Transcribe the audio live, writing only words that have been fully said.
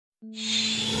Today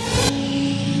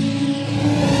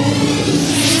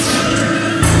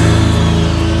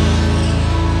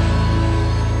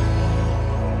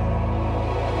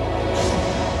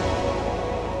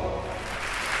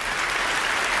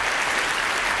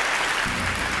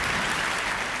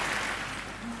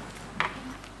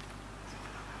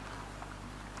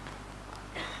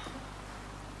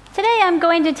I'm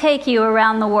going to take you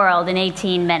around the world in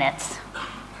 18 minutes.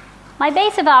 My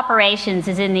base of operations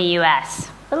is in the US,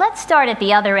 but let's start at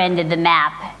the other end of the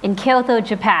map, in Kyoto,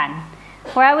 Japan,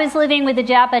 where I was living with a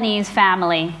Japanese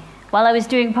family while I was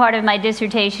doing part of my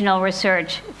dissertational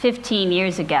research 15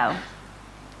 years ago.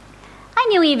 I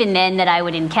knew even then that I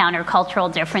would encounter cultural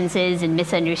differences and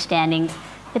misunderstandings,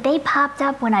 but they popped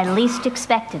up when I least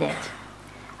expected it.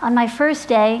 On my first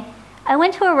day, I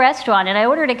went to a restaurant and I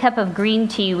ordered a cup of green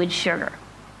tea with sugar.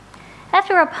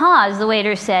 After a pause, the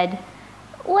waiter said,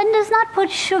 "One does not put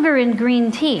sugar in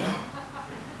green tea."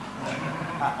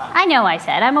 "I know," I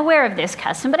said. "I'm aware of this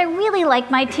custom, but I really like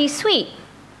my tea sweet."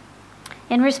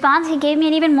 In response, he gave me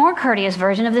an even more courteous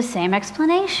version of the same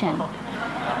explanation.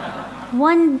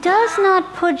 "One does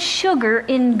not put sugar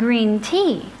in green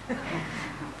tea."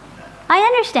 "I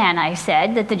understand," I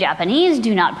said, "that the Japanese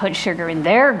do not put sugar in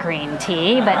their green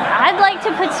tea, but I'd like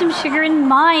to put some sugar in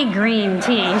my green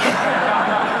tea."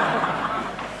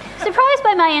 Surprised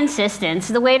by my insistence,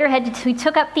 the waiter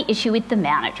took up the issue with the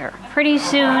manager. Pretty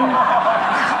soon,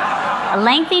 a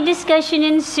lengthy discussion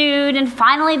ensued, and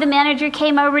finally the manager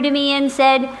came over to me and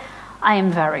said, "I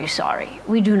am very sorry,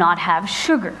 we do not have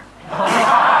sugar."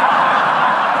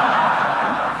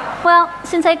 Well,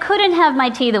 since I couldn't have my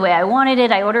tea the way I wanted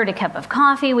it, I ordered a cup of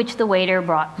coffee, which the waiter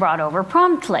brought over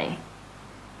promptly.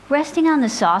 Resting on the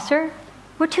saucer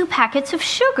were 2 packets of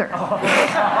sugar.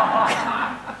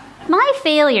 My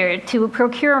failure to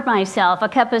procure myself a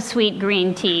cup of sweet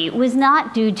green tea was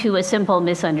not due to a simple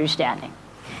misunderstanding.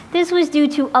 This was due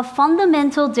to a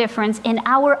fundamental difference in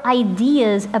our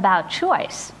ideas about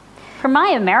choice. From my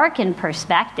American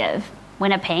perspective,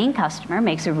 when a paying customer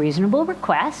makes a reasonable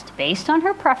request based on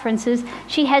her preferences,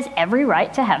 she has every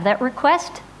right to have that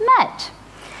request met.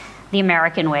 The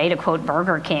American way, to quote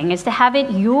Burger King, is to have it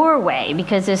your way,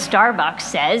 because as Starbucks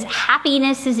says,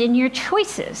 happiness is in your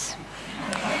choices.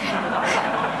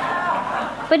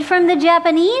 But from the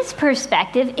Japanese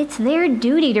perspective, it's their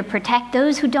duty to protect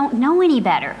those who don't know any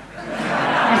better.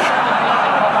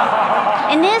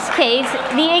 In this case,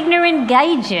 the ignorant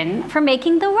gaijin for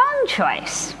making the wrong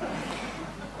choice.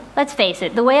 Let's face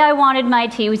it, the way I wanted my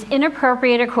tea was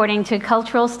inappropriate according to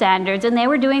cultural standards, and they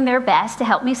were doing their best to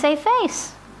help me save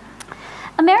face.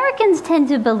 Americans tend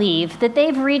to believe that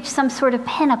they've reached some sort of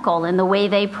pinnacle in the way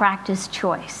they practice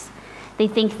choice. They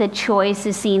think that choice,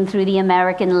 as seen through the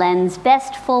American lens,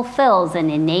 best fulfills an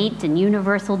innate and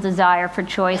universal desire for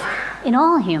choice in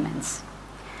all humans.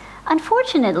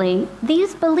 Unfortunately,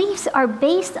 these beliefs are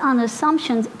based on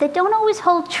assumptions that don't always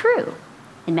hold true.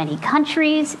 In many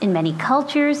countries, in many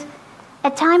cultures,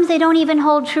 at times they don't even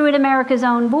hold true at America's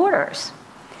own borders.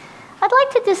 I'd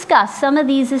like to discuss some of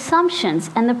these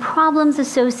assumptions and the problems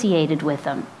associated with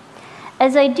them.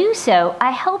 As I do so,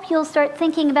 I hope you'll start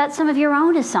thinking about some of your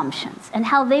own assumptions and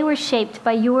how they were shaped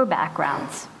by your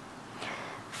backgrounds.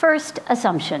 First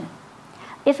assumption: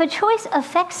 if a choice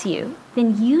affects you,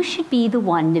 then you should be the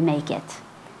one to make it.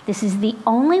 This is the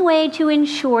only way to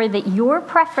ensure that your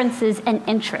preferences and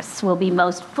interests will be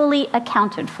most fully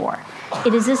accounted for.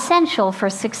 It is essential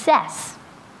for success.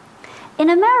 In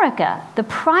America, the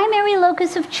primary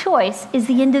locus of choice is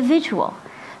the individual.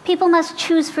 People must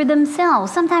choose for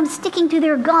themselves, sometimes sticking to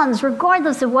their guns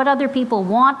regardless of what other people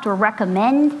want or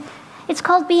recommend. It's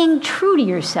called being true to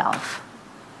yourself.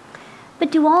 But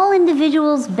do all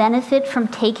individuals benefit from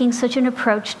taking such an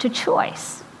approach to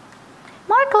choice?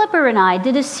 Mark Lipper and I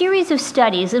did a series of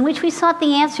studies in which we sought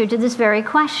the answer to this very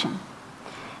question.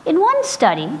 In one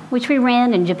study, which we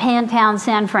ran in Japantown,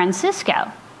 San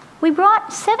Francisco, we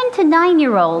brought 7 to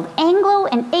 9-year-old Anglo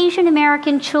and Asian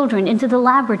American children into the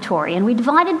laboratory, and we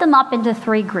divided them up into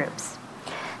 3 groups.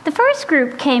 The first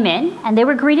group came in, and they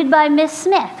were greeted by Miss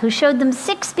Smith, who showed them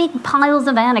 6 big piles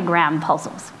of anagram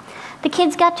puzzles. The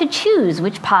kids got to choose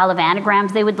which pile of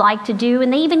anagrams they would like to do,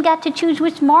 and they even got to choose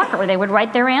which marker they would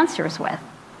write their answers with.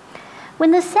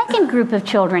 When the second group of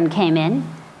children came in,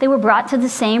 they were brought to the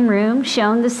same room,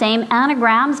 shown the same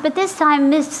anagrams, but this time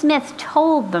Miss Smith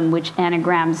told them which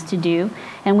anagrams to do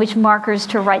and which markers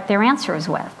to write their answers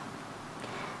with.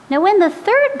 Now, when the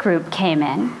third group came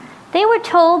in, they were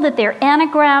told that their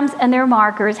anagrams and their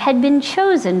markers had been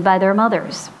chosen by their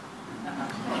mothers.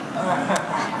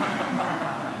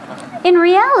 In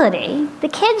reality, the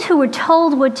kids who were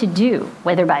told what to do,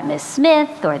 whether by Miss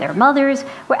Smith or their mothers,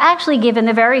 were actually given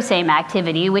the very same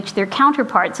activity which their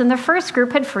counterparts in the first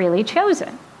group had freely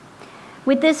chosen.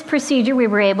 With this procedure, we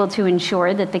were able to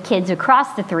ensure that the kids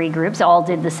across the three groups all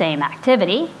did the same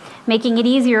activity, making it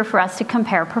easier for us to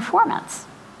compare performance.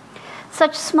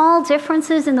 Such small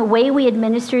differences in the way we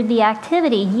administered the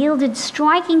activity yielded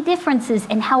striking differences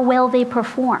in how well they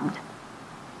performed.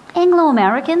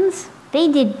 Anglo-Americans,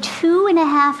 they did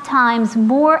 2.5 times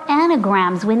more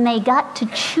anagrams when they got to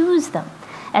choose them,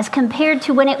 as compared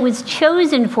to when it was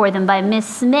chosen for them by Miss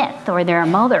Smith or their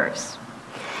mothers.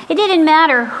 It didn't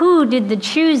matter who did the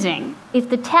choosing. If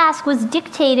the task was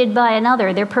dictated by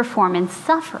another, their performance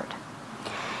suffered.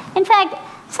 In fact,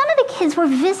 some of the kids were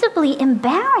visibly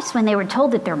embarrassed when they were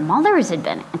told that their mothers had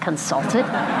been consulted.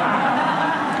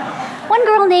 One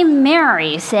girl named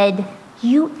Mary said,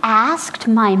 "You asked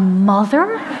my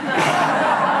mother?"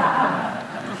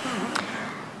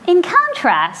 In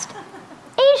contrast,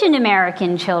 Asian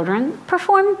American children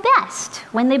performed best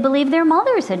when they believed their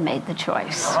mothers had made the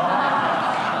choice.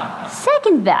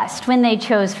 Second best when they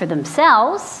chose for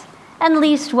themselves, and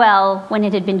least well when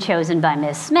it had been chosen by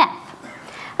Miss Smith.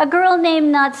 A girl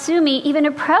named Natsumi even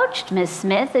approached Miss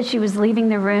Smith as she was leaving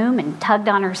the room and tugged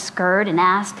on her skirt and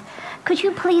asked, "Could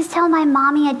you please tell my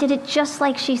mommy I did it just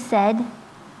like she said?"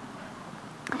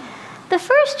 The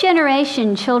first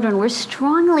generation children were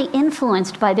strongly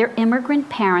influenced by their immigrant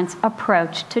parents'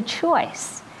 approach to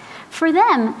choice. For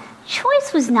them,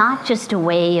 choice was not just a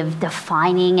way of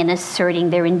defining and asserting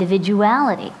their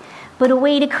individuality, but a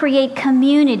way to create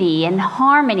community and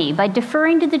harmony by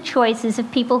deferring to the choices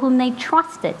of people whom they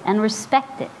trusted and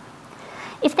respected.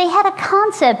 If they had a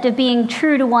concept of being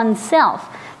true to oneself,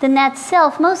 then that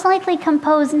self most likely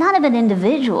composed not of an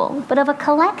individual, but of a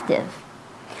collective.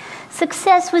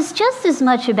 Success was just as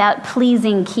much about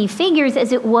pleasing key figures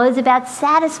as it was about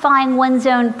satisfying one's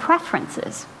own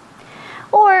preferences.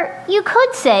 Or you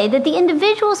could say that the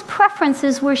individual's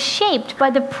preferences were shaped by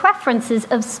the preferences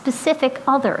of specific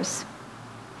others.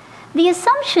 The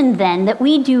assumption then that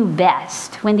we do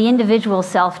best when the individual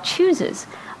self chooses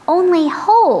only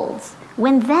holds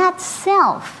when that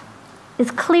self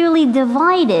is clearly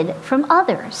divided from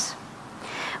others.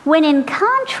 When in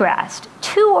contrast,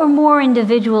 two or more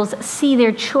individuals see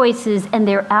their choices and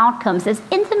their outcomes as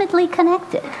intimately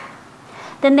connected,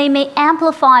 then they may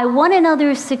amplify one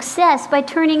another's success by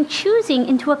turning choosing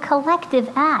into a collective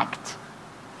act.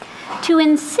 To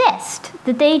insist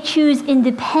that they choose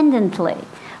independently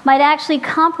might actually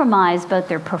compromise both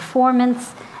their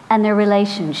performance and their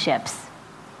relationships.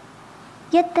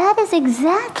 Yet that is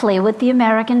exactly what the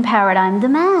American paradigm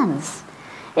demands.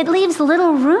 It leaves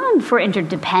little room for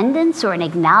interdependence or an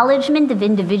acknowledgement of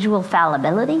individual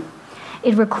fallibility.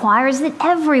 It requires that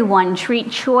everyone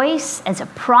treat choice as a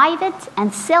private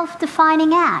and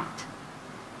self-defining act.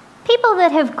 People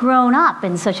that have grown up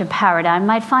in such a paradigm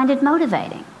might find it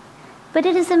motivating, but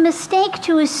it is a mistake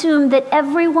to assume that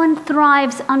everyone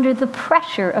thrives under the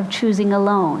pressure of choosing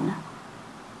alone.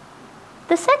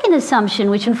 The second assumption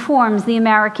which informs the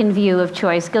American view of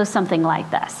choice goes something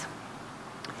like this.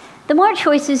 The more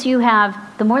choices you have,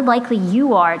 the more likely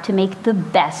you are to make the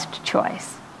best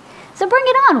choice. So bring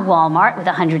it on, Walmart with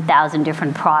 100,000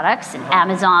 different products, and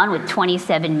Amazon with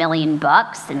 27 million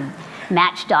bucks, and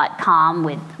Match.com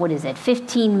with,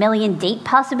 15 million date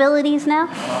possibilities now?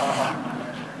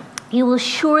 You will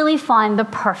surely find the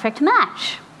perfect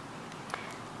match.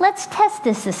 Let's test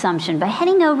this assumption by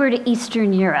heading over to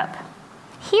Eastern Europe.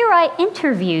 Here I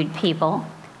interviewed people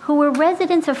who were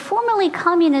residents of formerly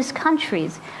communist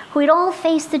countries who had all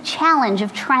faced the challenge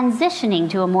of transitioning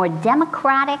to a more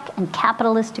democratic and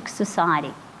capitalistic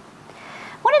society.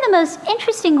 One of the most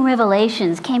interesting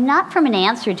revelations came not from an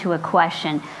answer to a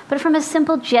question, but from a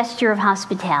simple gesture of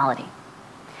hospitality.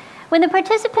 When the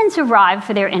participants arrived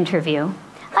for their interview,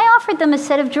 I offered them a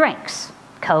set of drinks: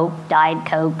 Coke, Diet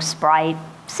Coke, Sprite,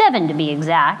 7 to be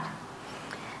exact.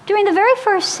 During the very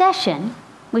first session,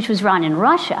 which was run in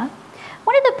Russia,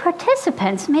 one of the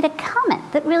participants made a comment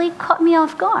that really caught me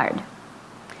off guard.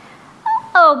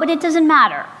 "Oh, but it doesn't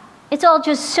matter. It's all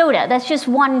just soda. That's just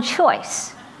one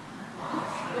choice."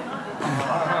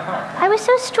 I was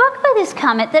so struck by this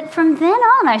comment that from then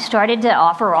on I started to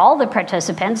offer all the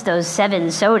participants those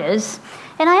 7 sodas,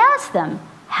 and I asked them,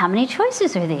 "How many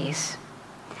choices are these?"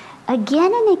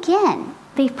 Again and again,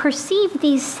 they perceived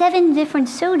these 7 different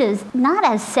sodas not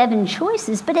as 7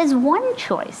 choices, but as one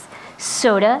choice: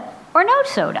 soda or no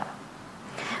soda.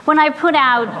 When I put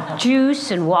out juice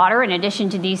and water in addition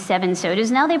to these 7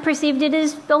 sodas, now they perceived it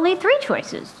as only 3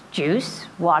 choices: juice,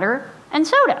 water, and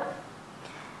soda.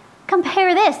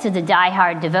 Compare this to the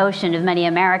die-hard devotion of many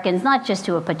Americans, not just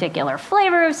to a particular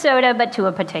flavor of soda, but to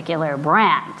a particular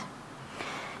brand.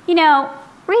 You know,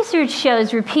 research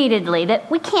shows repeatedly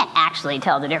that we can't actually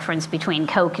tell the difference between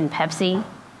Coke and Pepsi.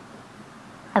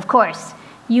 Of course,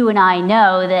 you and I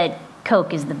know that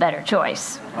Coke is the better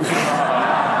choice.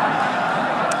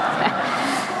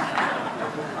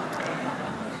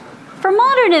 For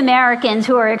modern Americans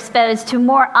who are exposed to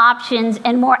more options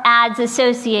and more ads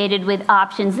associated with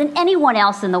options than anyone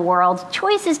else in the world,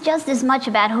 choice is just as much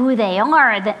about who they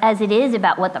are as it is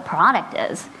about what the product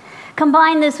is.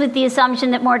 Combine this with the assumption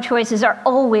that more choices are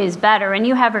always better, and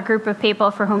you have a group of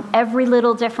people for whom every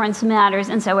little difference matters,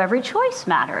 and so every choice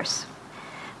matters.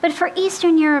 But for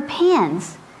Eastern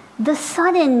Europeans, the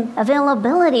sudden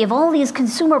availability of all these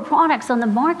consumer products on the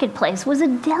marketplace was a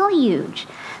deluge.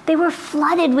 They were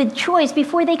flooded with choice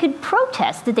before they could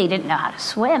protest that they didn't know how to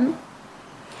swim.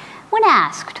 When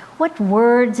asked, what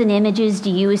words and images do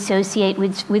you associate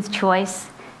with choice?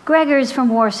 Gregors from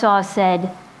Warsaw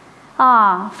said,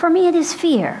 for me it is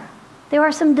fear. There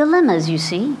are some dilemmas, you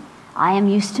see. I am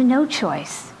used to no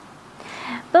choice.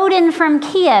 Bodin from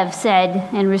Kiev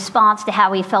said, in response to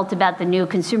how he felt about the new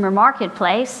consumer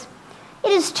marketplace,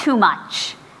 it is too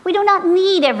much. We do not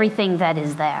need everything that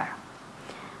is there.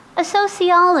 A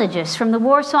sociologist from the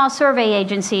Warsaw Survey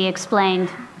Agency explained,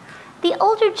 the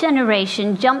older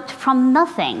generation jumped from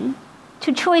nothing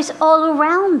to choice all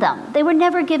around them. They were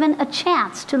never given a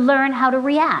chance to learn how to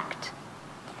react.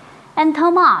 And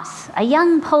Tomas, a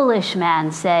young Polish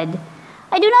man, said,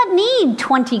 I do not need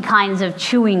 20 kinds of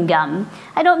chewing gum.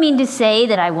 I don't mean to say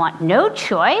that I want no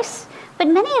choice, but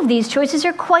many of these choices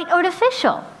are quite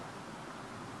artificial.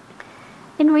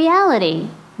 In reality,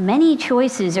 many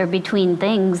choices are between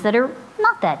things that are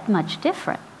not that much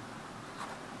different.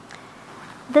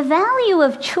 The value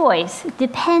of choice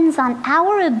depends on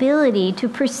our ability to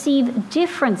perceive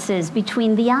differences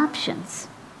between the options.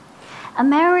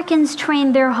 Americans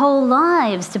train their whole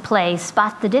lives to play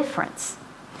spot the difference.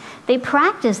 They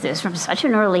practice this from such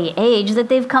an early age that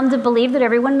they've come to believe that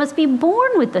everyone must be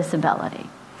born with this ability.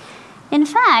 In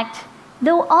fact,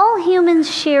 though all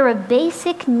humans share a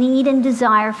basic need and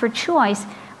desire for choice,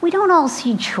 we don't all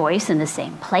see choice in the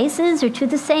same places or to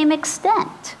the same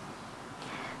extent.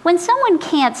 When someone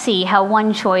can't see how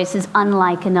one choice is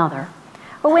unlike another,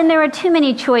 or when there are too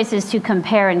many choices to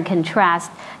compare and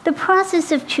contrast, the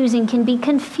process of choosing can be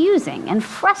confusing and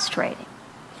frustrating.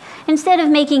 Instead of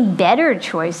making better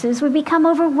choices, we become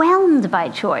overwhelmed by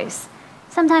choice,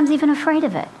 sometimes even afraid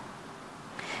of it.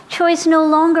 Choice no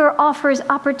longer offers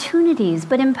opportunities,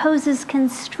 but imposes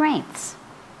constraints.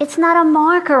 It's not a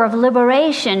marker of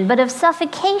liberation, but of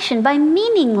suffocation by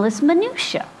meaningless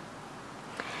minutiae.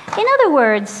 In other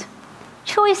words,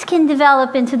 choice can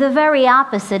develop into the very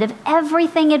opposite of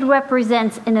everything it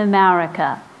represents in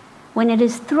America when it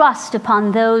is thrust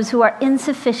upon those who are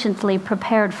insufficiently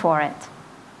prepared for it.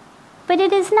 But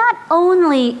it is not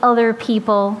only other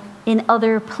people in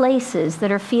other places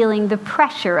that are feeling the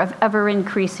pressure of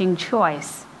ever-increasing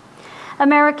choice.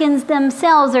 Americans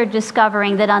themselves are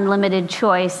discovering that unlimited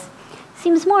choice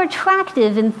seems more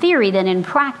attractive in theory than in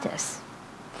practice.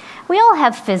 We all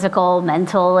have physical,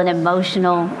 mental, and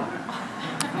emotional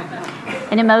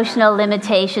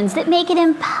limitations that make it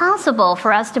impossible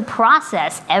for us to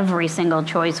process every single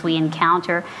choice we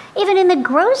encounter, even in the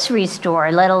grocery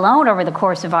store, let alone over the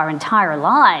course of our entire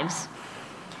lives.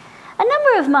 A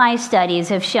number of my studies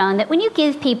have shown that when you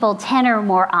give people 10 or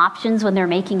more options when they're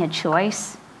making a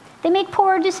choice, they make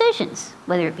poorer decisions,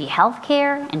 whether it be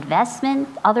healthcare, investment,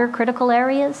 other critical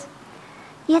areas.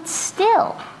 Yet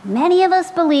still, many of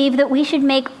us believe that we should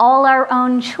make all our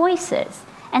own choices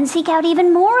and seek out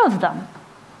even more of them.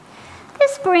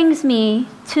 This brings me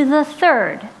to the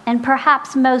third and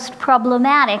perhaps most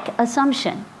problematic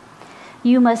assumption.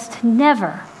 You must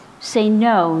never say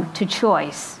no to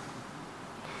choice.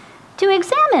 To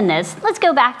examine this, let's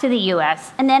go back to the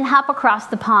US and then hop across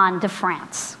the pond to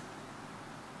France.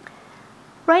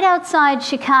 Right outside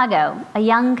Chicago, a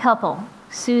young couple,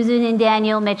 Susan and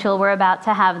Daniel Mitchell, were about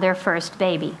to have their first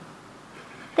baby.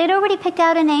 They'd already picked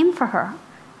out a name for her,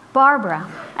 Barbara,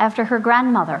 after her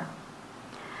grandmother.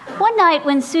 One night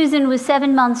when Susan was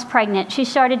 7 months pregnant, she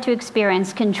started to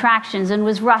experience contractions and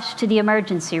was rushed to the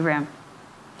emergency room.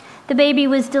 The baby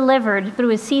was delivered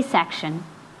through a C-section,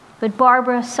 but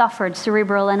Barbara suffered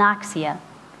cerebral anoxia,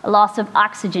 a loss of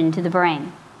oxygen to the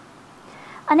brain.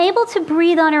 Unable to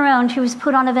breathe on her own, she was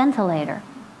put on a ventilator.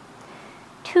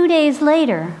 2 days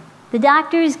later, the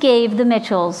doctors gave the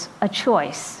Mitchells a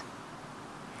choice.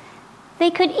 They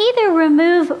could either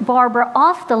remove Barbara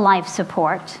off the life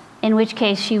support, in which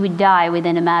case she would die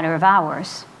within a matter of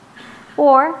hours,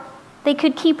 or They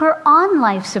could keep her on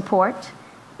life support,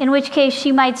 in which case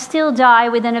she might still die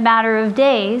within a matter of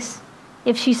days.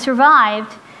 If she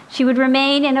survived, she would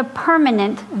remain in a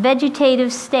permanent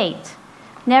vegetative state,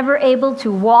 never able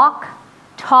to walk,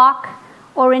 talk,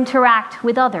 or interact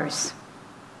with others.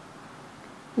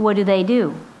 What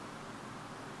do?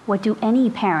 What do any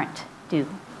parent do?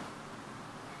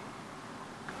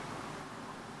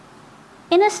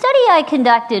 In a study I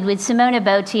conducted with Simona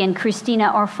Botti and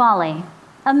Cristina Orfali,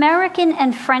 American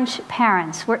and French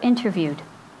parents were interviewed.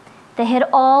 They had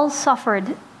all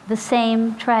suffered the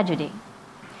same tragedy.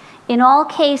 In all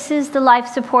cases, the life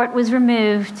support was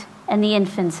removed and the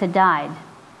infants had died.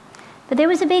 But there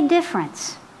was a big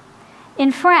difference.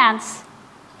 In France,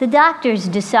 the doctors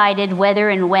decided whether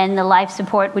and when the life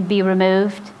support would be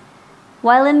removed,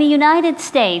 while in the United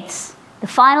States, the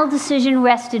final decision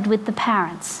rested with the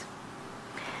parents.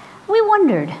 We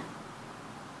wondered,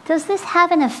 does this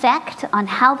have an effect on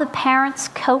how the parents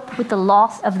cope with the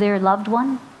loss of their loved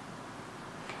one?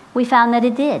 We found that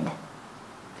it did.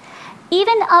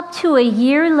 Even up to a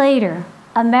year later,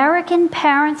 American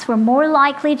parents were more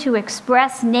likely to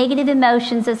express negative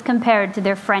emotions as compared to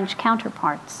their French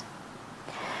counterparts.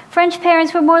 French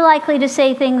parents were more likely to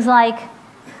say things like,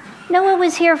 "Noah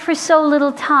was here for so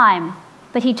little time,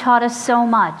 but he taught us so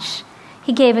much.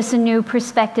 He gave us a new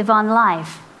perspective on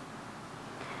life."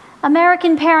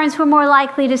 American parents were more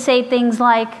likely to say things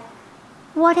like,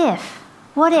 "What if?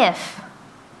 What if?"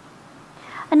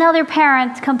 Another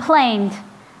parent complained,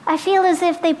 "I feel as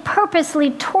if they purposely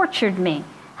tortured me.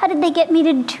 How did they get me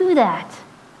to do that?"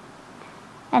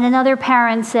 And another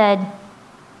parent said,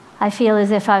 "I feel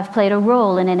as if I've played a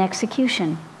role in an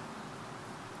execution."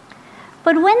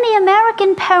 But when the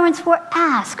American parents were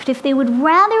asked if they would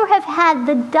rather have had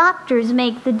the doctors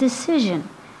make the decision,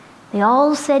 they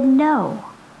all said no.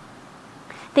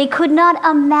 They could not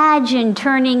imagine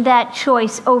turning that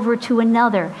choice over to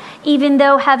another, even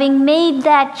though having made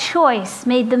that choice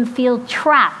made them feel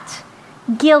trapped,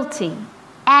 guilty,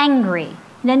 angry.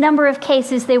 In a number of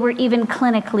cases, they were even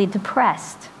clinically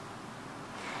depressed.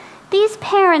 These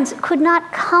parents could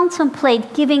not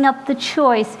contemplate giving up the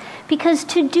choice because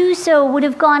to do so would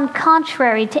have gone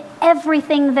contrary to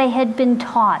everything they had been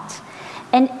taught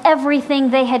and everything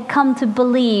they had come to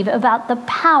believe about the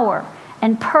power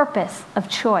and purpose of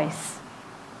choice.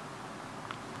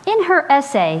 In her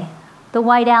essay, The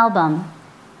White Album,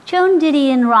 Joan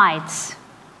Didion writes,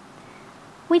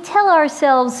 "We tell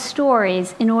ourselves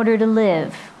stories in order to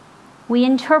live. We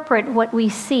interpret what we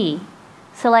see,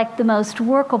 select the most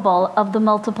workable of the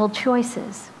multiple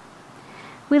choices.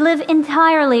 We live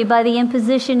entirely by the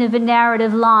imposition of a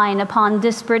narrative line upon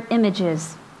disparate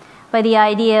images, by the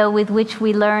idea with which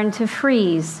we learn to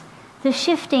freeze, the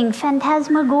shifting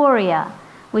phantasmagoria,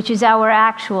 which is our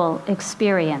actual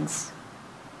experience."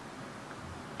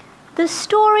 The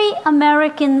story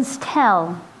Americans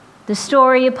tell, the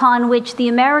story upon which the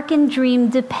American dream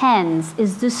depends,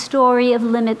 is the story of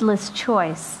limitless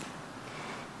choice.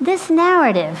 This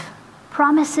narrative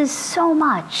promises so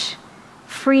much: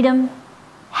 freedom,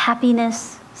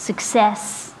 happiness,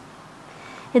 success.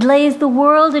 It lays the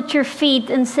world at your feet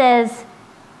and says,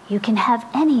 you can have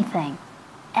anything,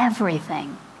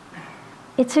 everything.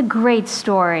 It's a great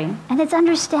story, and it's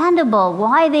understandable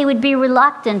why they would be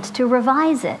reluctant to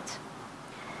revise it.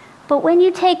 But when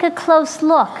you take a close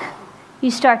look,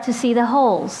 you start to see the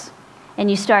holes, and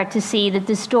you start to see that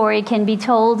the story can be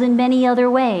told in many other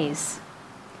ways.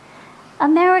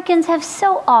 Americans have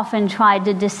so often tried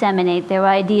to disseminate their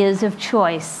ideas of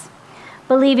choice,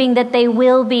 believing that they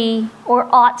will be or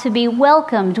ought to be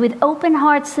welcomed with open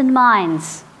hearts and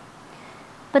minds.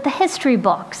 But the history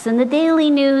books and the daily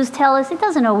news tell us it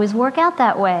doesn't always work out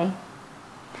that way.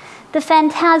 The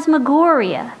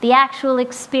phantasmagoria, the actual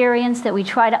experience that we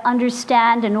try to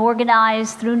understand and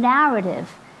organize through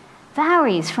narrative,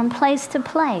 varies from place to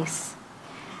place.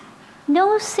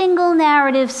 No single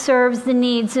narrative serves the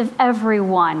needs of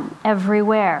everyone,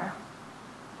 everywhere.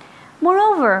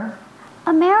 Moreover,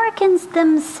 Americans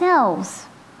themselves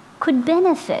could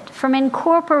benefit from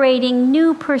incorporating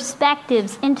new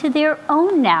perspectives into their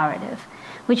own narrative,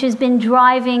 which has been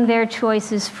driving their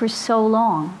choices for so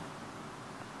long.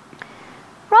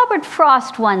 Robert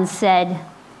Frost once said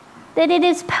that it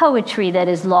is poetry that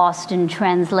is lost in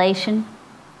translation.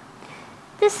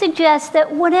 This suggests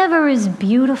that whatever is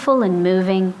beautiful and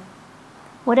moving,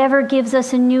 whatever gives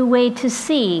us a new way to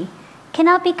see,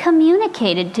 cannot be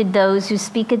communicated to those who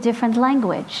speak a different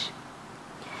language.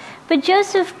 But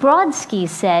Joseph Brodsky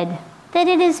said that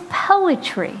it is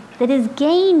poetry that is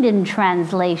gained in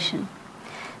translation,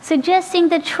 suggesting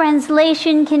that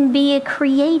translation can be a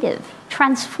creative,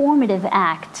 transformative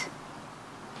act.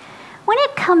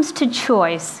 comes to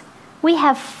choice, we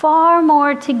have far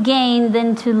more to gain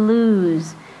than to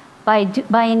lose by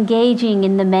engaging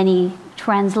in the many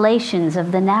translations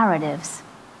of the narratives.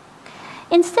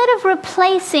 Instead of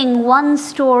replacing one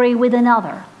story with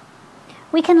another,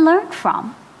 we can learn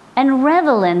from and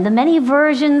revel in the many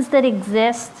versions that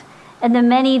exist and the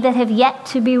many that have yet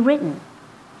to be written.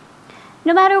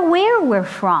 No matter where we're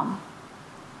from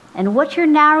and what your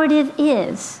narrative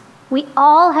is, we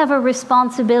all have a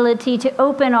responsibility to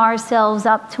open ourselves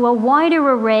up to a wider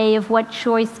array of what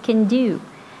choice can do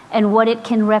and what it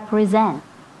can represent.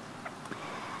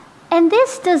 And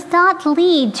this does not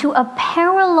lead to a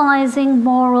paralyzing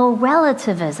moral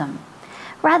relativism.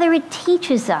 Rather, it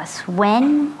teaches us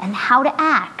when and how to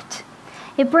act.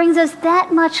 It brings us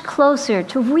that much closer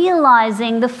to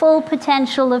realizing the full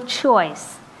potential of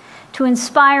choice, to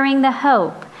inspiring the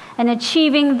hope and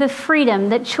achieving the freedom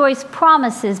that choice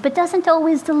promises but doesn't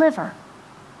always deliver.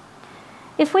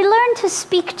 If we learn to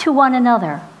speak to one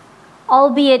another,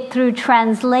 albeit through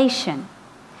translation,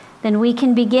 then we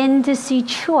can begin to see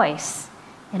choice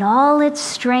in all its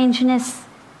strangeness,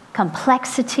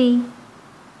 complexity,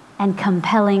 and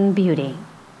compelling beauty.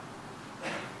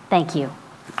 Thank you.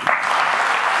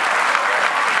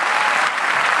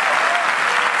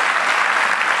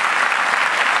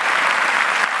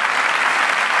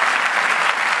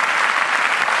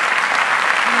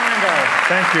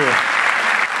 Thank you.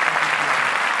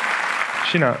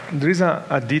 Sheena, there is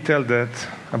a detail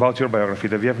about your biography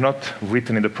that we have not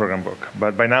written in the program book,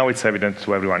 but by now it's evident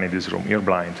to everyone in this room. You're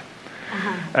blind.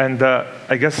 And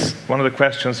I guess one of the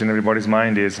questions in everybody's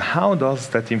mind is, how does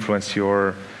that influence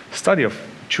your study of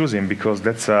choosing? Because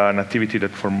that's an activity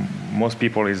that for most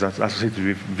people is associated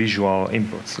with visual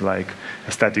inputs, like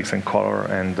aesthetics and color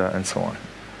and so on.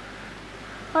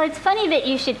 Well, it's funny that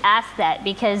you should ask that,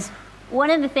 because one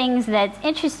of the things that's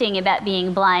interesting about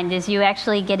being blind is you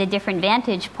actually get a different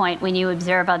vantage point when you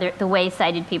observe the way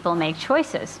sighted people make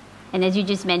choices. And as you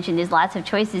just mentioned, there's lots of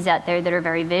choices out there that are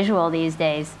very visual these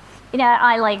days.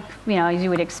 I as you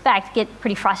would expect, get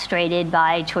pretty frustrated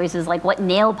by choices like what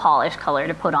nail polish color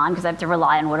to put on, because I have to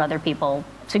rely on what other people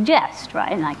suggest,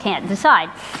 right? And I can't decide.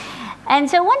 And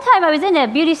so one time I was in a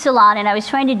beauty salon and I was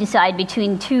trying to decide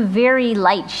between two very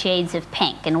light shades of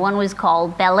pink. And one was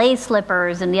called ballet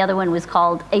slippers and the other one was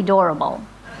called adorable.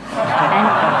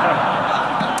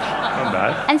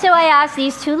 And so I asked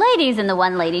these two ladies, and the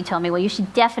one lady told me, well, you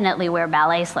should definitely wear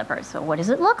ballet slippers. So what does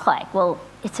it look like? Well,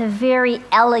 it's a very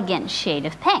elegant shade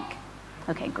of pink.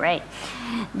 Okay, great.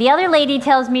 The other lady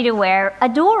tells me to wear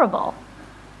adorable.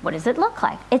 What does it look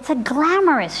like? It's a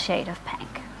glamorous shade of pink.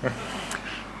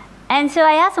 And so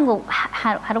I asked them, well,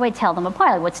 how do I tell them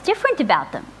apart? Like, what's different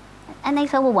about them? And they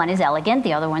said, well, one is elegant,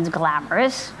 the other one's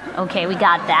glamorous. Okay, we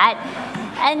got that.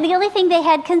 And the only thing they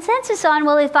had consensus on,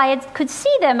 well, if I could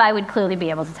see them, I would clearly be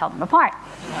able to tell them apart.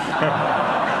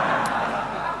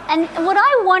 And what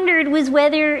I wondered was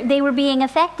whether they were being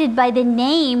affected by the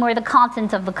name or the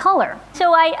content of the color.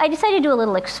 So I decided to do a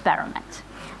little experiment.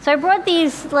 So I brought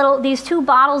these two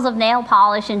bottles of nail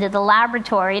polish into the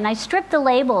laboratory, and I stripped the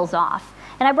labels off.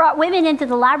 And I brought women into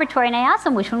the laboratory, and I asked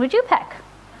them, which one would you pick?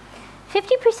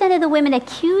 50% of the women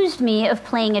accused me of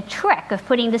playing a trick, of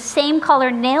putting the same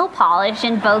colored nail polish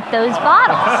in both those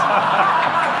bottles.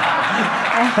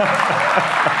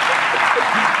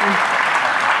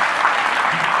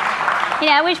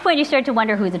 At which point you start to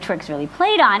wonder who the trick's really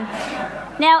played on.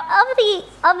 Now,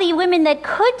 of the women that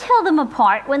could tell them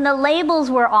apart, when the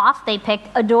labels were off, they picked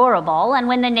adorable, and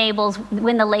when the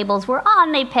labels were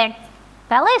on, they picked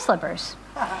ballet slippers.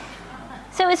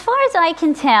 So as far as I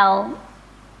can tell,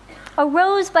 a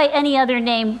rose by any other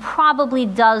name probably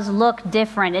does look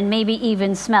different and maybe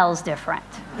even smells different.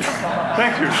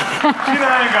 Thank you. Sheena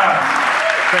Iyengar.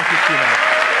 Thank you, Sheena.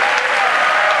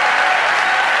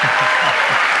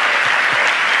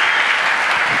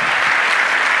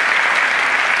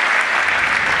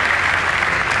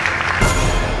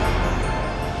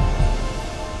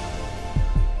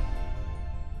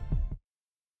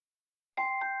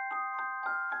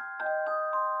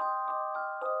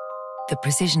 The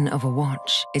precision of a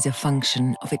watch is a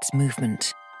function of its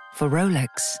movement. For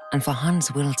Rolex and for Hans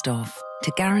Wilsdorf,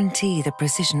 to guarantee the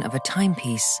precision of a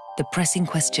timepiece, the pressing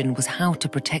question was how to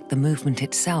protect the movement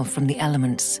itself from the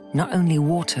elements, not only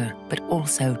water, but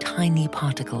also tiny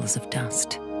particles of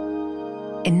dust.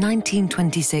 In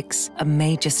 1926, a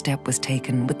major step was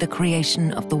taken with the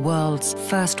creation of the world's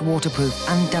first waterproof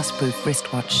and dustproof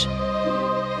wristwatch.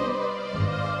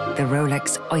 The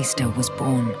Rolex Oyster was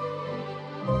born.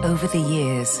 Over the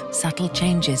years, subtle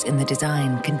changes in the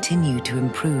design continue to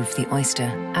improve the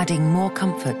Oyster, adding more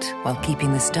comfort while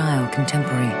keeping the style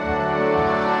contemporary.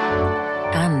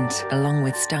 development, along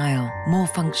with style, more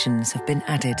functions have been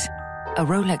added. A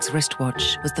Rolex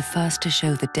wristwatch was the first to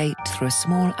show the date through a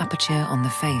small aperture on the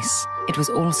face. It was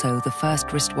also the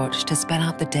first wristwatch to spell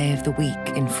out the day of the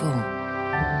week in full.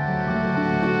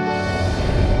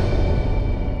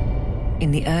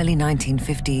 In the early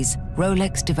 1950s,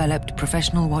 Rolex developed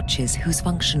professional watches whose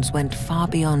functions went far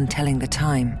beyond telling the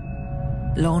time.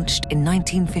 Launched in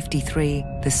 1953,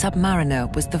 the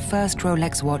Submariner was the first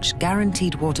Rolex watch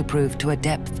guaranteed waterproof to a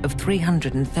depth of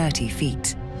 330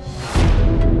 feet.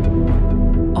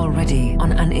 Already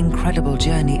on an incredible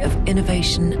journey of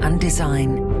innovation and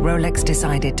design, Rolex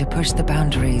decided to push the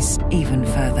boundaries even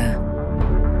further.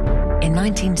 In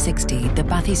 1960, the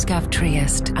bathyscaphe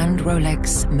Trieste and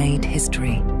Rolex made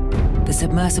history. The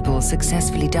submersible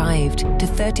successfully dived to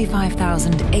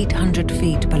 35,800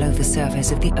 feet below the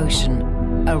surface of the ocean.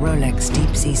 A Rolex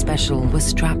Deep Sea Special was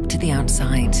strapped to the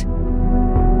outside.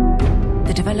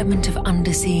 The development of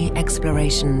undersea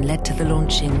exploration led to the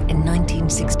launching in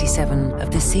 1967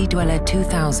 of the Sea Dweller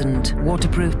 2000,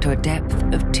 waterproof to a depth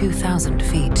of 2,000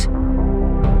 feet.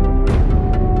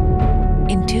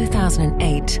 In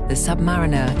 2008, the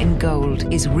Submariner in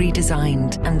gold is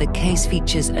redesigned and the case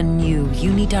features a new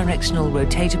unidirectional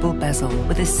rotatable bezel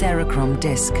with a Cerachrom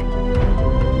disc.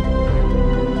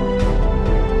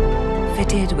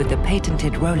 Fitted with the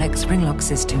patented Rolex ring-lock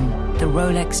system, the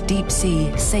Rolex Deep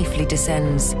Sea safely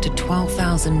descends to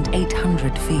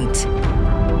 12,800 feet.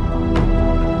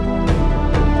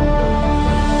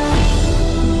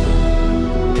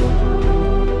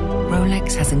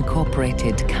 Rolex has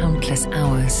incorporated countless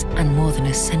hours and more than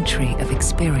a century of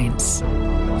experience,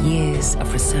 years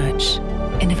of research,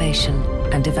 innovation,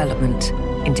 and development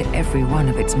into every one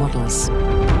of its models.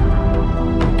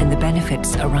 And the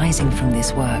benefits arising from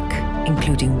this work,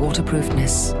 including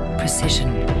waterproofness, precision,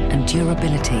 and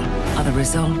durability, are the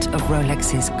result of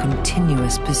Rolex's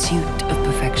continuous pursuit of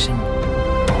perfection.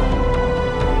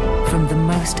 From the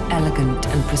most elegant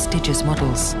and prestigious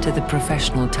models to the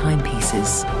professional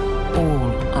timepieces,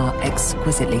 all are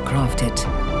exquisitely crafted.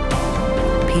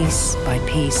 Piece by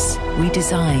piece, we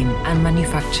design and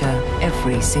manufacture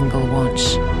every single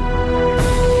watch.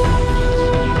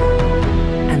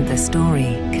 And the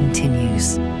story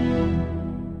continues.